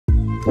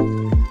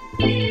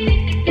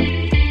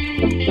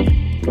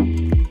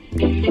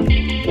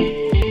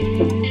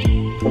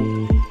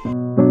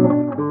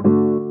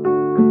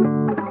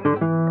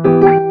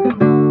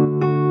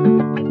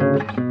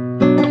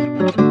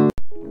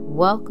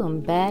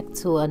welcome back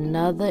to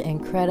another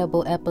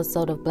incredible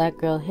episode of Black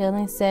Girl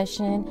Healing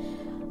Session,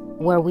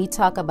 where we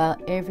talk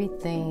about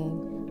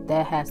everything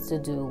that has to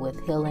do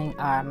with healing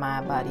our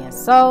mind, body, and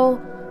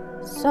soul.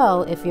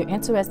 So if you're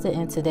interested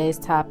in today's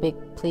topic,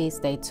 please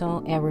stay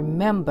tuned. And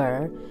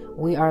remember,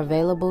 we are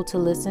available to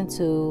listen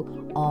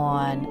to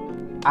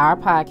on our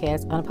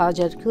podcast,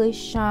 Unapologetically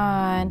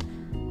Shaun,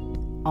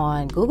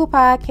 on Google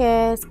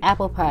Podcasts,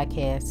 Apple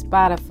Podcasts,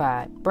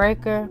 Spotify,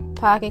 Breaker,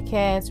 Pocket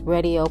Casts,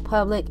 Radio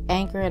Public,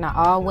 Anchor, and I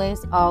always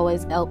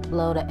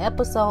upload an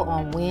episode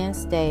on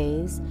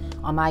Wednesdays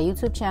on my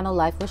YouTube channel,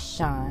 Life with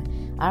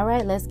Shaun. All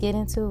right, let's get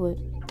into it.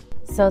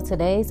 So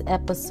today's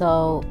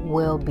episode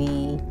will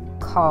be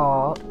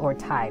called or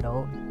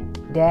titled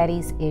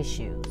Daddy's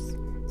Issues.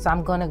 So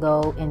I'm going to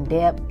go in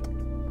depth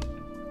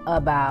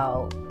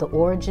about the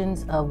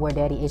origins of where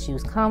daddy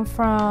issues come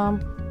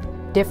from,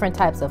 different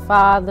types of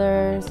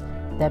fathers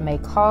that may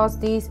cause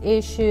these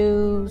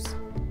issues.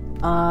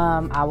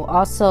 I will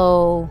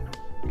also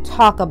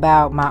talk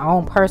about my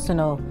own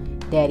personal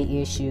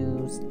daddy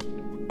issues,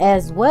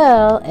 as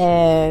well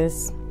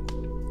as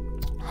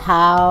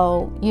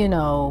how,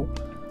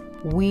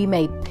 we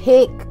may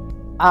pick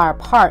our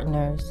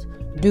partners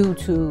due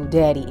to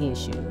daddy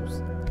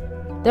issues.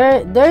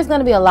 There's going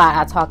to be a lot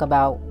I talk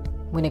about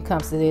when it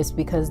comes to this,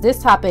 because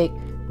this topic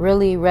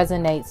really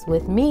resonates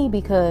with me,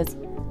 because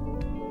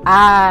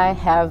I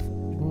have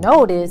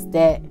noticed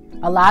that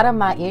a lot of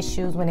my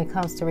issues when it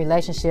comes to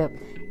relationship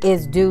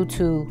is due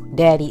to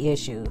daddy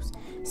issues.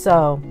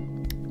 So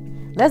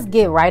let's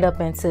get right up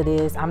into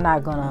this. I'm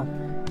not going to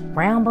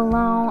ramble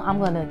on. I'm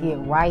going to get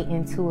right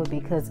into it,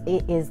 because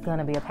it is going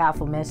to be a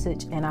powerful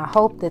message. And I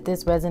hope that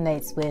this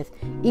resonates with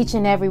each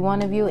and every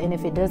one of you. And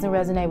if it doesn't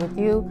resonate with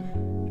you,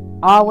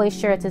 always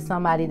share it to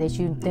somebody that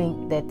you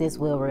think that this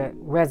will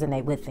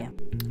resonate with them.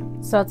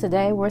 So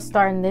today we're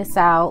starting this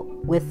out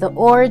with the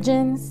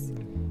origins,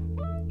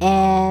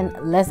 and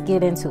let's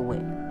get into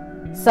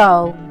it.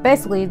 So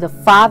basically, the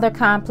father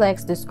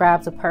complex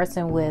describes a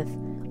person with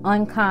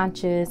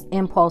unconscious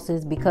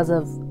impulses because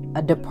of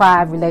a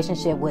deprived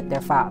relationship with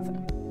their father.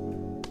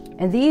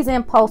 And these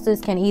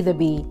impulses can either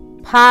be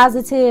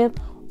positive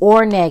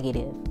or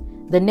negative.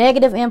 The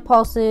negative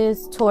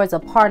impulses towards a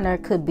partner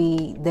could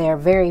be they're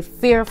very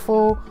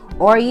fearful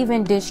or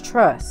even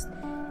distrust.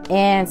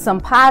 And some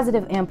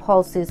positive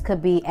impulses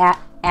could be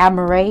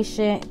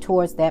admiration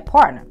towards that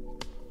partner.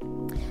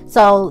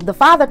 So the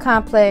father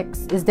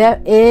complex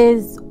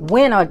is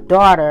when a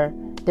daughter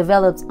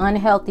develops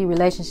unhealthy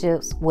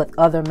relationships with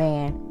other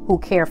men who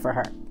care for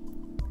her.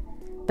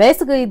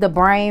 Basically, the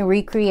brain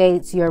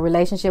recreates your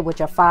relationship with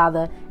your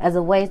father as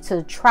a way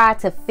to try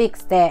to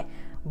fix that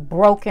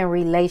broken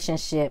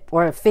relationship,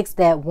 or fix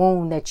that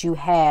wound that you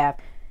have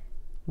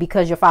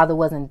because your father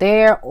wasn't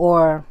there,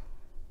 or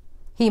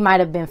he might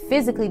have been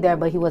physically there,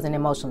 but he wasn't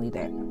emotionally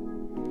there.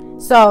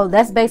 So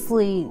that's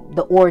basically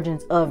the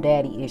origins of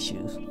daddy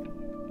issues.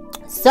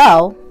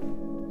 So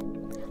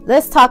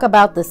let's talk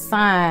about the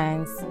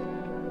signs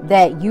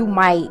that you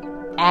might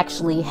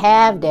actually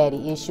have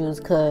daddy issues,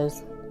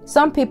 because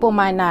some people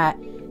might not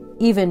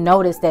even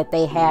notice that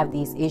they have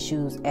these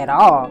issues at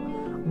all.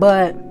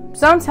 But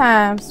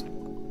sometimes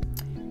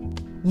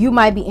you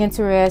might be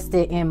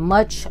interested in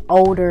much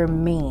older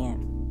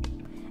men.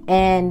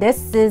 And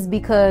this is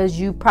because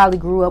you probably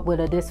grew up with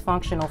a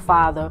dysfunctional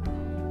father,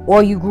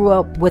 or you grew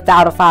up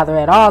without a father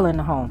at all in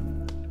the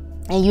home.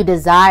 And you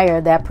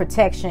desire that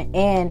protection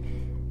and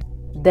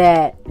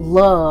that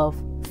love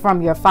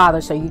from your father,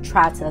 so you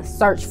try to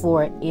search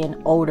for it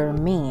in older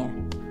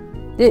men.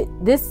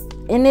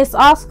 This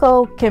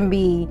also can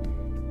be,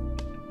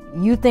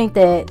 you think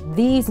that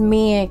these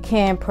men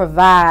can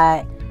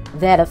provide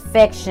that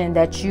affection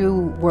that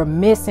you were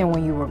missing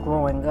when you were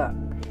growing up.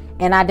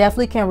 And I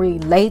definitely can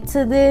relate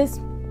to this,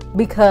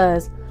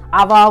 because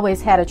I've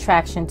always had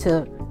attraction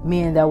to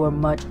men that were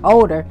much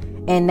older,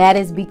 and that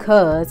is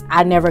because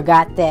I never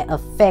got that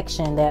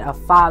affection that a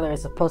father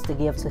is supposed to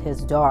give to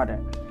his daughter.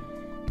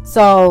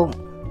 So,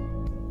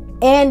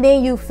 and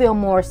then you feel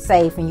more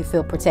safe and you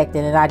feel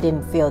protected, and I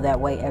didn't feel that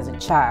way as a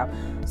child.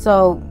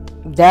 So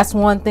that's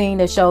one thing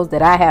that shows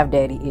that I have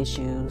daddy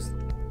issues.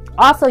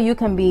 Also, you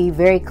can be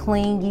very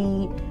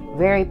clingy,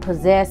 very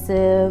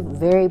possessive,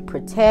 very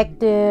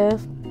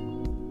protective.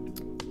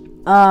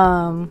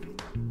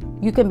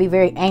 You can be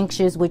very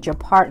anxious with your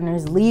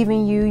partners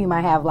leaving you. You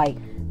might have like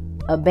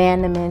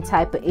abandonment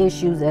type of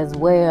issues as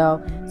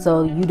well.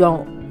 So you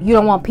don't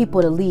want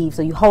people to leave,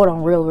 so you hold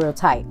on real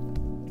tight.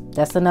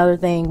 That's another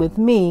thing with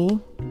me.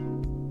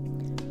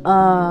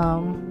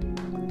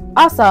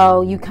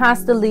 Also, you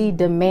constantly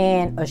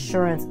demand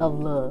assurance of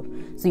love.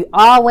 So you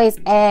always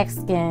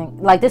asking,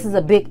 like, this is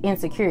a big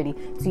insecurity.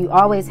 So you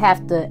always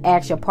have to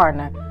ask your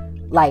partner,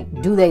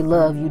 like, do they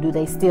love you? Do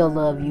they still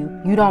love you?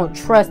 You don't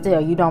trust it, or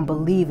you don't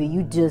believe it.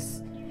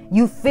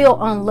 You feel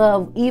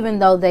unloved, even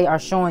though they are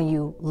showing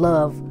you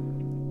love.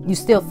 You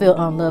still feel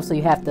unloved, so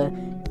you have to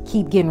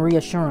keep getting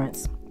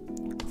reassurance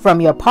from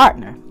your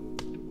partner.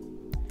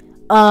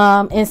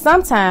 And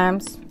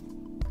sometimes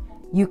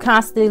you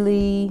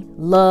constantly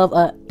love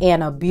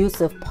an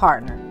abusive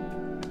partner.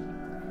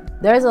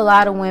 there's a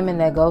lot of women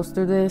that goes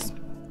through this.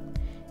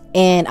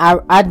 And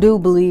I do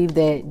believe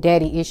that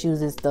daddy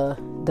issues is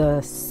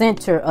the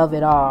center of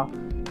it all,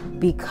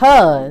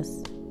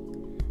 because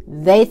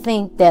they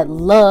think that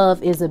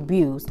love is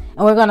abuse.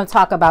 And we're going to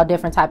talk about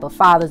different type of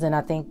fathers. And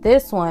I think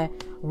this one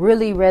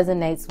really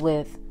resonates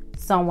with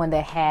someone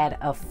that had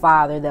a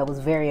father that was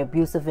very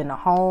abusive in the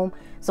home.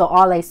 So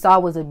all they saw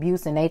was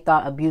abuse, and they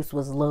thought abuse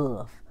was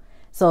love.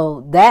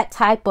 So that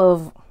type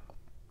of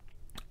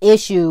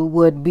issue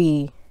would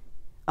be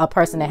a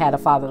person that had a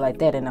father like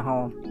that in the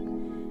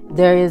home.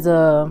 There is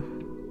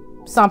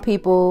some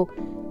people,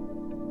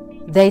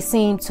 they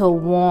seem to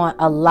want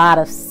a lot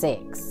of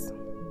sex.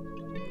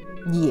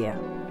 Yeah.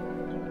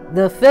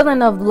 The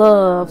feeling of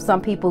love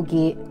some people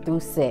get through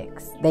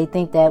sex. They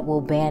think that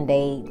will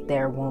band-aid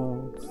their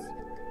wounds.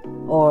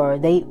 Or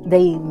they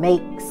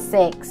make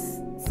sex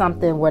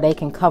something where they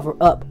can cover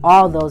up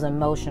all those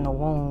emotional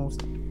wounds.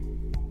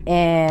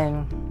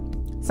 And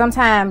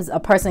sometimes a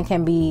person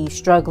can be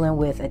struggling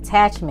with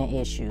attachment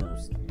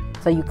issues.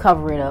 So you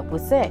cover it up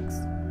with sex.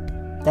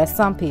 That's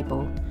some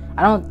people.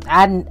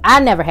 I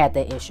never had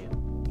that issue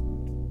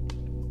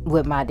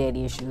with my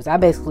daddy issues. I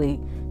basically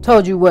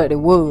told you what it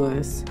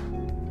was.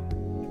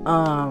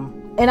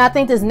 And I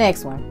think this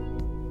next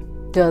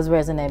one does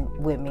resonate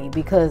with me,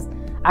 because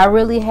I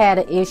really had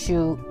an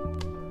issue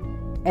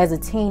as a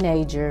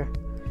teenager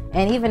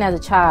and even as a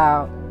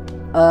child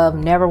of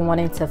never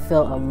wanting to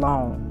feel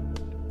alone.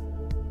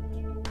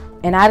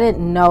 And I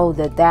didn't know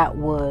that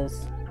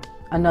was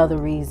another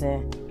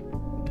reason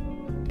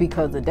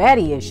because of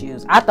daddy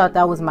issues. I thought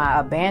that was my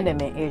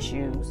abandonment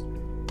issues.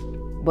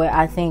 But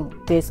I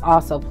think this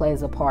also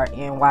plays a part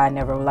in why I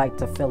never liked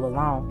to feel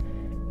alone.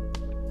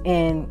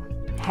 And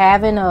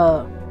having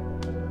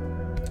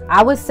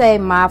I would say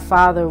my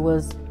father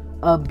was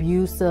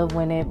abusive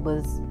when it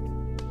was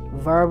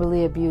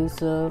verbally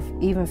abusive,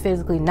 even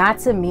physically, not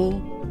to me,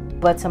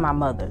 but to my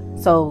mother.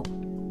 So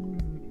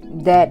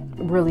that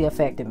really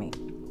affected me.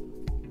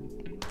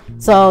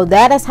 So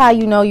that is how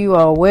you know you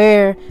are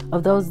aware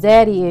of those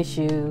daddy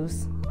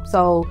issues.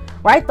 So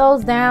write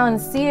those down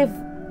and see if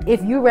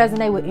you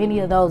resonate with any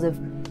of those, if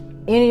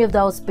any of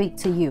those speak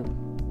to you.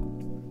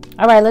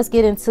 All right, let's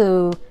get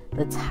into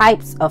the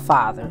types of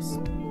fathers.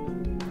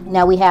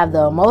 Now we have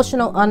the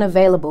emotional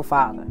unavailable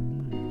father.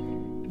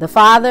 The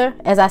father,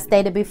 as I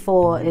stated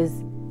before,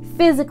 is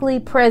physically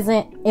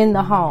present in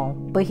the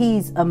home, but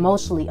he's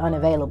emotionally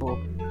unavailable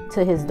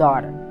to his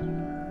daughter.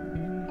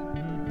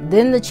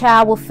 Then the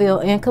child will feel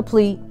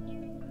incomplete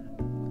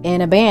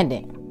and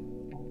abandoned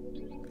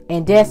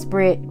and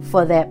desperate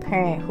for that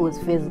parent who is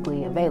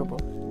physically available.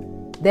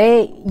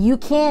 You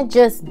can't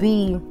just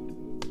be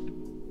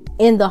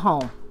in the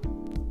home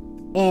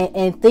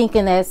and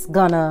thinking that's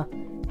gonna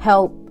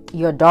help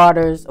your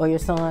daughters or your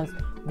sons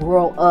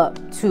grow up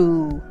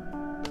to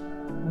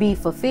be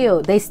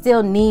fulfilled. They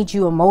still need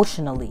you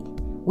emotionally.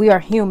 We are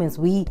humans.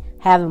 We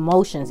have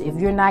emotions. If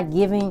you're not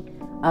giving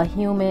a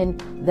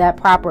human that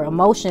proper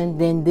emotion,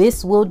 then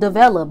this will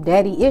develop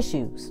daddy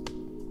issues.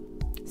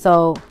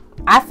 So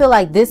I feel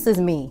like this is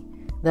me,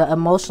 the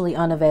emotionally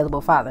unavailable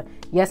father.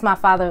 Yes, my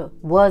father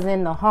was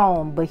in the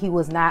home, but he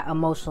was not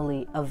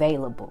emotionally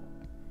available.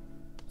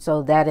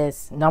 So that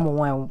is number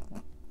one,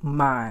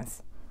 mine.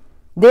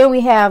 Then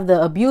we have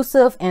the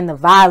abusive and the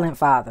violent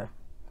father.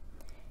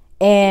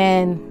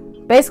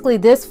 And basically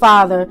this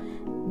father,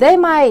 they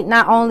might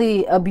not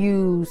only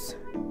abuse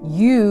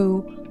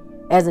you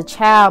as a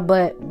child,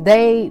 but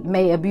they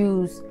may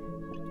abuse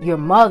your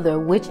mother,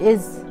 which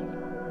is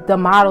the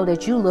model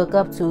that you look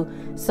up to.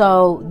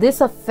 So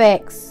this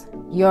affects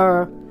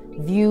your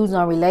views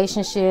on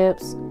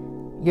relationships,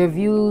 your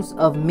views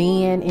of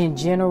men in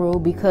general,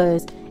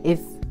 because if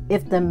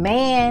the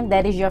man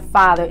that is your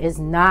father is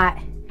not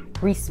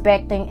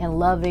respecting and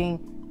loving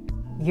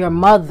your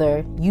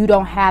mother, you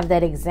don't have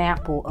that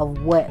example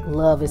of what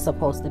love is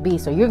supposed to be.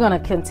 So you're going to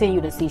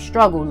continue to see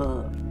struggle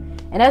love.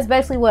 And that's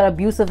basically what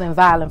abusive and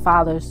violent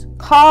fathers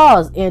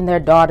cause in their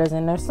daughters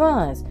and their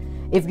sons.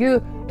 If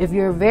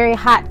you're very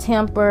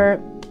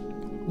hot-tempered,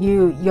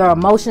 your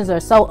emotions are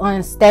so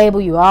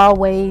unstable, you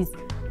always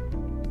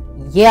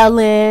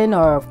yelling,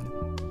 or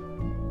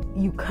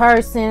you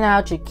cursing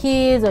out your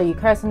kids, or you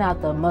cursing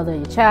out the mother of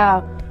your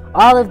child,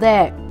 all of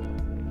that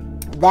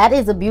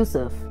is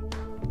abusive.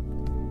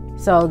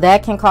 So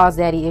that can cause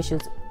daddy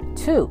issues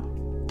too.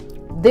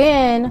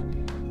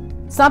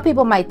 Then some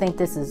people might think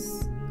this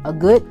is a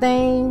good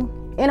thing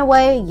in a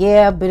way,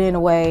 yeah, but in a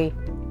way,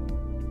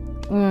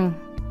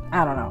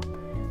 I don't know.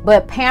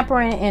 But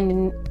pampering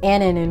and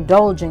an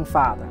indulging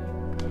father.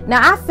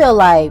 Now I feel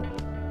like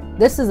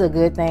this is a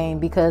good thing,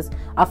 because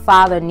a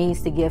father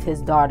needs to give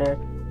his daughter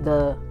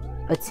the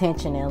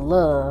attention and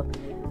love,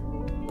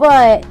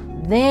 but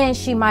then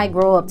she might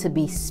grow up to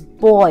be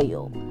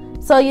spoiled.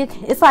 So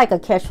it's like a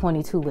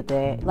catch-22 with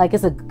that. Like,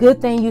 it's a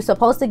good thing, you're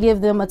supposed to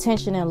give them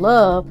attention and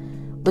love,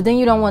 but then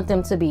you don't want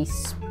them to be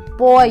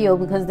spoiled,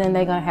 because then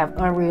they're going to have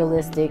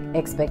unrealistic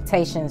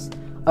expectations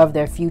of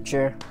their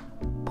future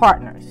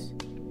partners.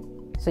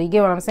 So you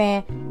get what I'm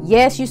saying?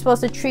 Yes, you're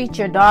supposed to treat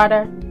your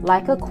daughter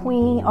like a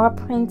queen or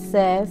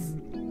princess.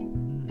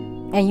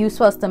 And you're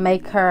supposed to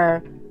make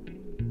her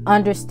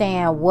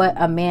understand what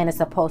a man is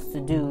supposed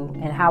to do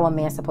and how a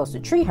man's supposed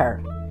to treat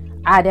her.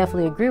 I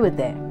definitely agree with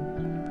that.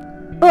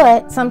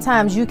 But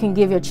sometimes you can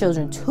give your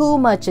children too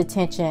much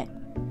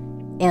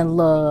attention and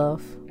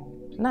love.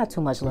 Not too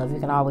much love. You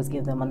can always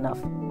give them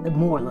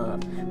more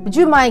love. But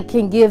you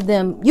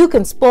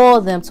can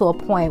spoil them to a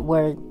point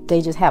where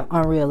they just have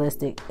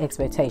unrealistic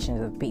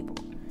expectations of people.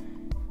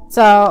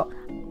 So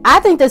I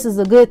think this is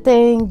a good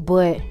thing,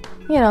 but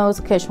it's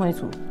a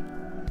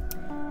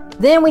catch-22.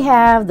 Then we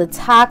have the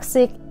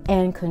toxic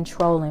and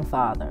controlling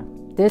father.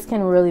 This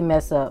can really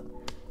mess up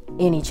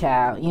any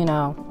child. You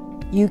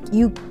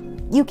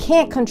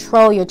can't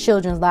control your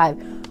children's life.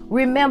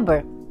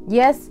 Remember,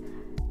 yes,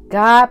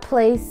 God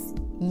placed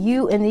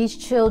you in these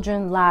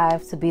children's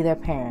lives to be their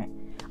parent,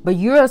 but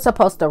you're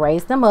supposed to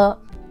raise them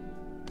up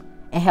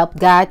and help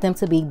guide them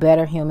to be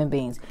better human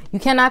beings. You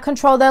cannot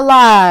control their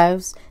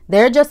lives.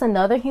 They're just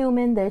another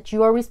human that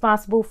you are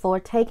responsible for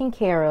taking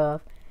care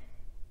of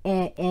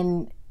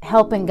and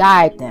helping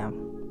guide them.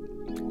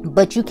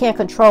 But you can't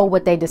control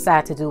what they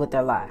decide to do with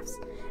their lives.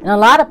 And a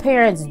lot of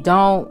parents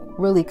don't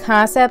really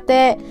concept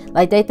that.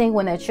 Like, they think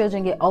when their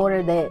children get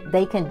older that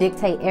they can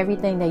dictate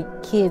everything their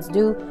kids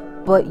do.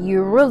 But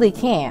you really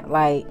can't.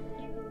 Like,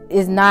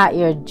 it's not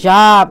your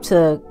job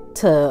to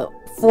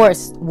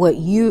force what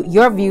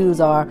your views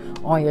are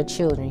on your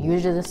children. You're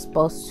just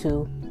supposed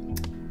to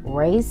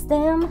raise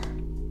them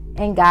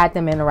and guide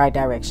them in the right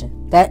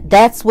direction.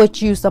 That's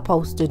what you're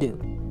supposed to do.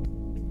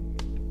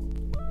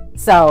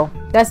 So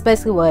that's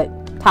basically what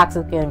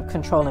toxic and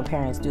controlling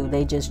parents do.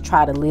 They just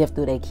try to live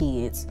through their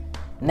kids.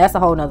 And that's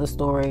a whole nother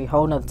story,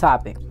 whole nother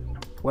topic,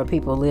 where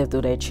people live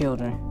through their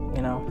children,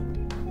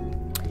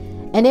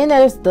 And then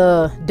there's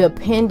the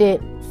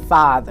dependent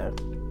father.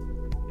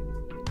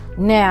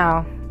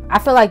 Now, I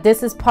feel like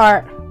this is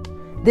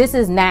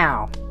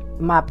now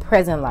my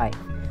present life.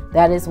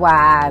 That is why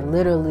I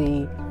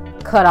literally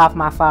cut off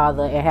my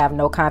father and have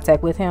no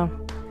contact with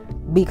him,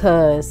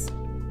 because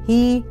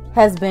he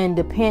has been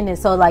dependent.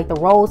 So like the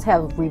roles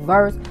have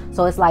reversed.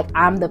 So it's like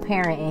I'm the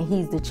parent and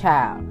he's the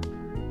child.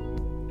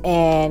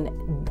 And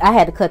I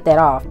had to cut that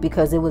off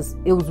because it was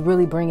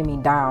really bringing me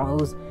down.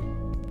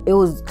 It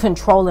was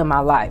controlling my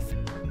life.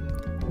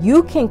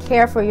 You can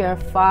care for your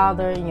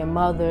father and your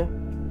mother,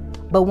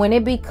 but when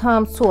it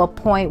becomes to a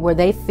point where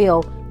they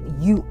feel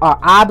you are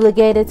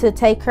obligated to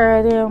take care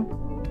of them,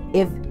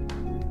 you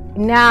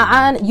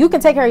can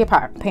take care of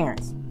your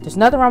parents. There's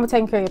nothing wrong with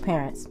taking care of your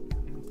parents.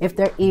 If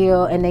they're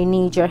ill and they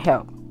need your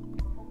help,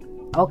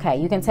 okay,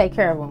 you can take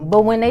care of them.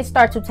 But when they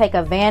start to take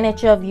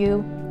advantage of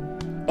you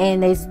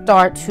and they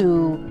start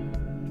to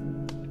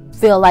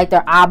feel like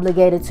they're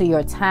obligated to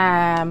your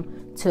time,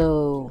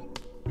 to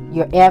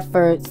your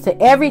efforts, to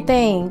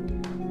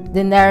everything,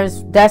 then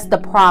that's the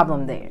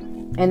problem there.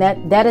 And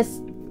that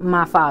is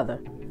my father.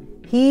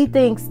 He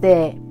thinks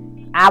that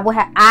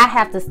I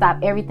have to stop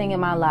everything in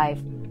my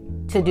life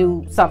to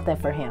do something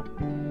for him.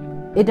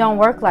 It don't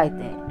work like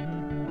that.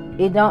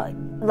 It don't.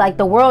 Like,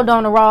 the world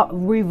don't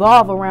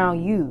revolve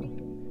around you.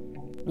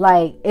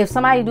 Like, if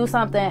somebody do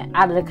something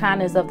out of the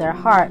kindness of their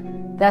heart,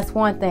 that's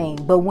one thing.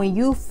 But when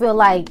you feel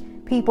like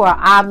people are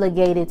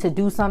obligated to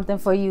do something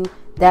for you,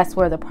 that's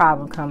where the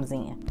problem comes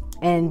in.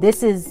 And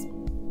this is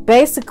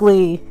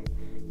basically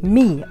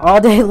me all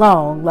day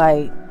long.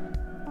 Like,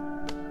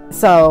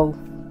 so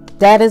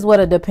that is what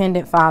a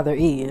dependent father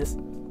is.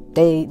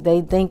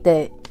 They think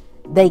that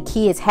they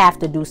kids have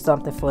to do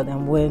something for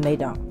them when they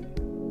don't.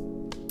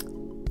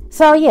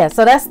 So yeah,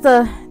 so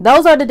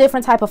those are the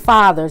different type of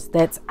fathers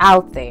that's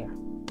out there.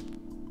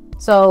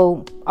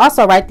 So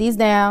also write these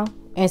down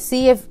and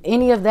see if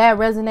any of that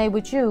resonate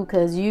with you,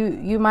 because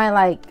you might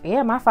like,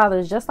 yeah, my father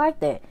is just like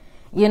that,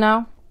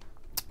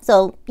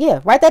 So yeah,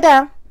 write that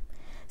down.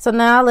 So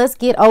now let's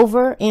get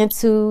over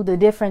into the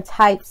different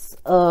types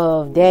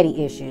of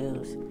daddy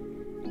issues.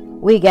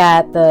 We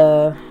got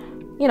the,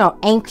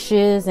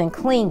 anxious and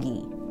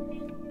clingy.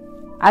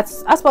 I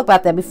spoke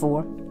about that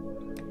before.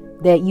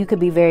 That you could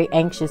be very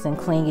anxious and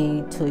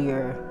clingy to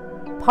your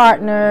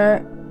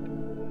partner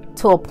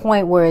to a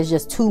point where it's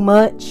just too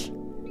much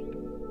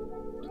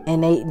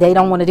and they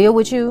don't want to deal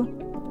with you.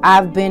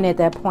 I've been at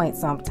that point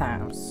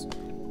sometimes.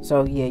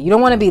 So yeah, you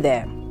don't want to be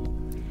that.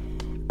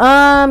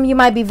 You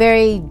might be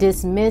very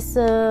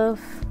dismissive.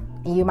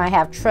 You might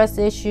have trust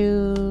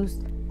issues,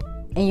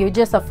 and you're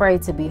just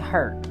afraid to be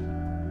hurt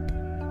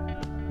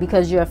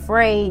because you're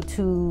afraid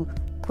to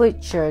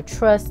put your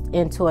trust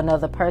into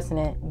another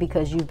person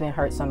because you've been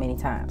hurt so many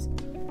times.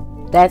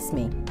 That's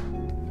me.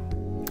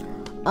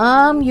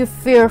 You're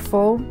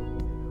fearful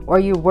or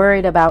you're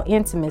worried about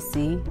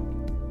intimacy,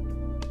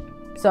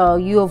 so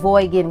you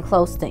avoid getting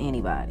close to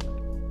anybody.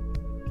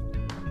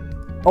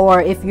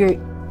 Or if you're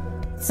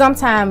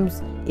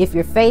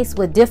faced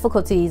with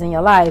difficulties in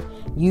your life,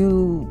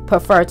 you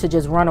prefer to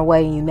just run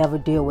away and you never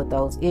deal with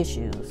those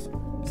issues.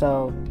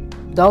 So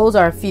those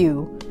are a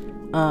few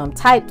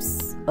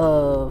types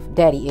of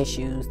daddy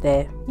issues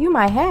that you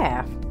might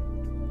have.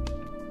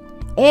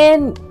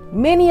 And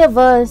many of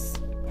us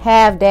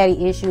have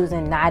daddy issues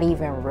and not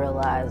even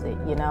realize it,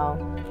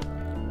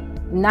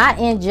 not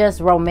in just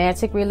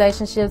romantic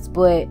relationships,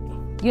 but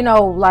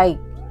like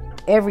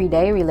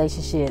everyday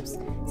relationships.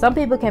 Some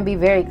people can be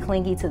very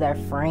clingy to their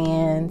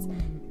friends,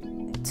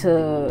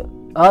 to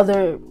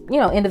other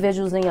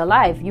individuals in your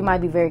life. You might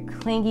be very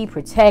clingy,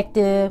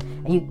 protective,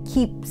 and you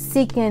keep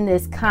seeking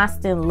this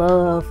constant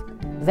love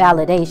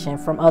validation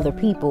from other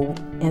people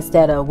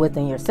instead of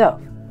within yourself.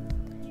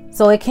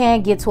 So it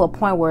can get to a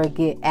point where it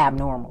get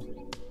abnormal,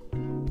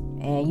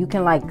 and you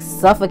can like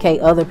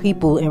suffocate other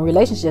people in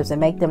relationships and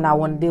make them not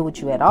want to deal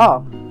with you at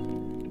all.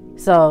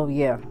 So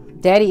yeah,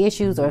 daddy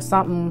issues are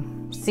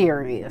something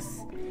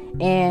serious.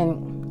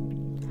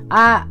 And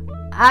I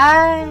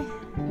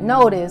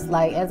notice,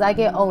 like, as I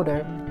get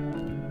older,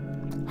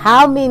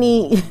 how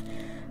many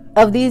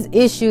of these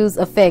issues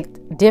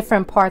affect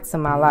different parts of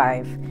my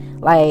life.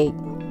 Like,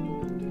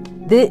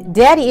 the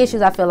daddy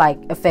issues, I feel like,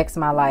 affects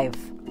my life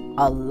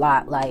a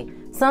lot. Like,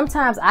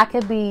 sometimes I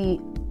could be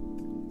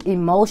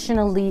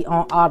emotionally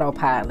on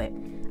autopilot.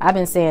 I've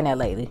been saying that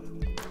lately,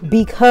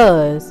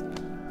 because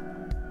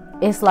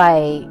it's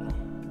like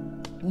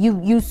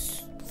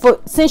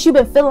since you've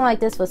been feeling like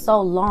this for so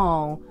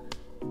long,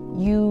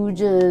 you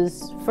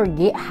just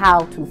forget how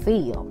to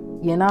feel,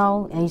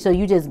 and so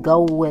you just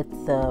go with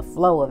the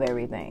flow of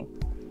everything.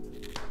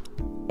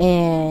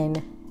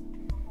 And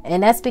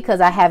that's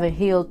because I haven't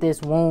healed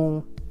this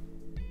wound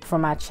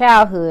from my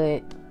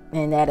childhood,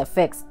 and that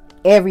affects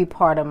every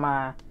part of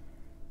my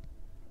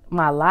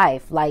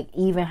life. Like,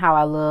 even how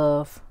I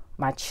love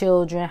my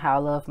children, how I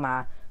love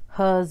my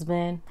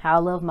husband, how I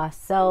love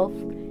myself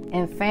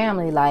and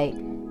family. Like,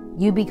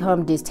 you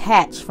become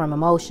detached from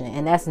emotion,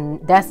 and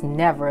that's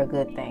never a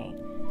good thing.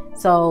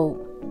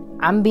 So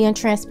I'm being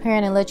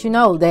transparent and let you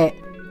know that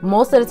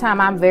most of the time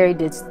I'm very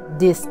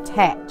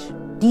detached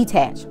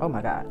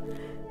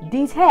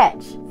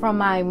from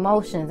my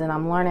emotions, and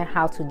I'm learning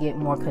how to get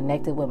more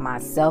connected with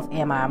myself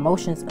and my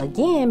emotions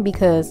again,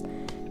 because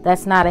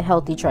that's not a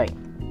healthy trait.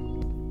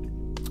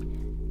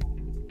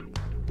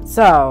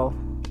 So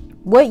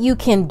what you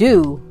can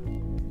do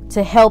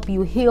to help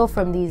you heal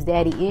from these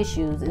daddy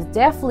issues is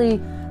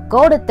definitely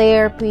go to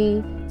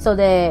therapy, so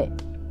that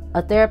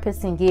a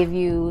therapist can give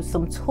you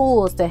some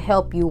tools to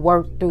help you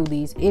work through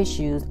these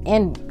issues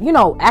and,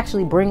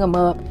 actually bring them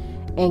up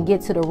and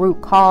get to the root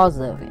cause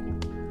of it,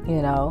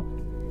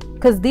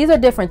 because these are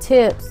different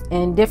tips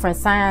and different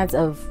signs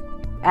of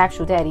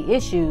actual daddy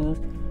issues.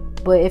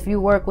 But if you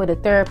work with a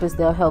therapist,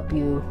 they'll help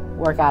you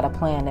work out a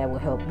plan that will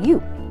help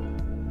you.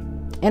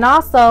 And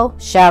also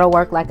shadow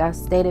work, like I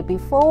stated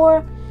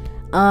before,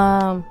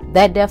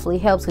 that definitely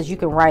helps, because you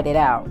can write it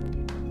out.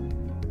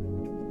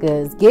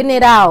 Because getting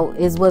it out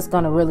is what's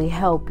going to really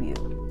help you.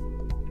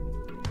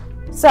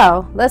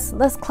 So let's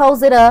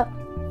close it up,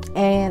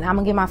 and I'm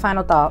going to give my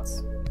final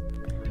thoughts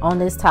on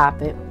this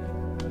topic.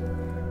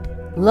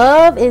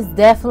 Love is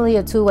definitely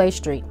a two-way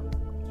street.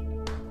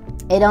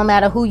 It don't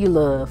matter who you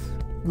love.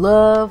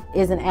 Love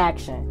is an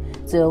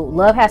action. So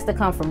love has to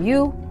come from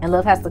you, and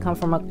love has to come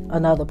from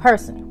another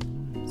person,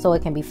 so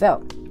it can be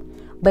felt.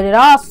 But it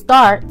all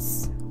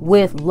starts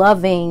with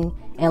loving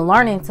and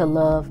learning to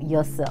love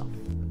yourself.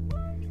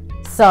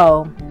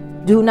 So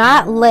do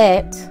not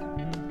let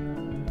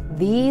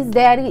these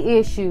daddy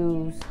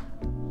issues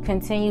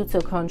continue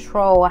to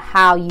control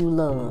how you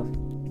love.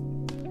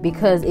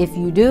 Because if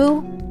you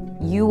do,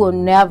 you will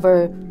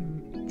never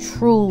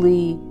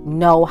truly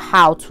know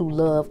how to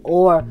love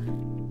or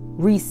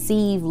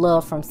receive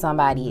love from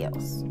somebody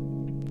else.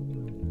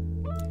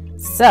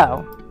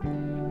 So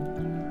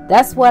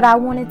that's what I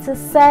wanted to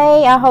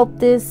say. I hope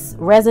this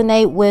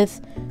resonates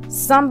with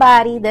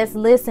somebody that's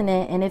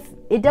listening. And if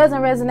it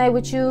doesn't resonate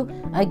with you,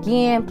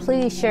 again,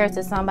 please share it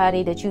to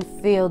somebody that you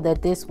feel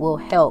that this will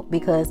help,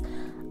 because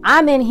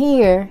I'm in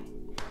here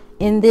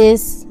in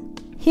this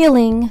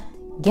healing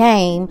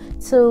game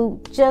to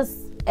just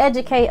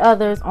educate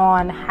others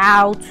on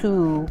how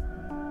to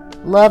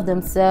love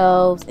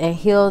themselves and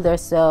heal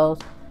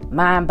themselves,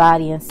 mind,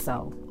 body, and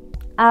soul.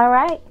 All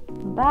right.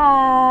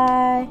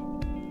 Bye.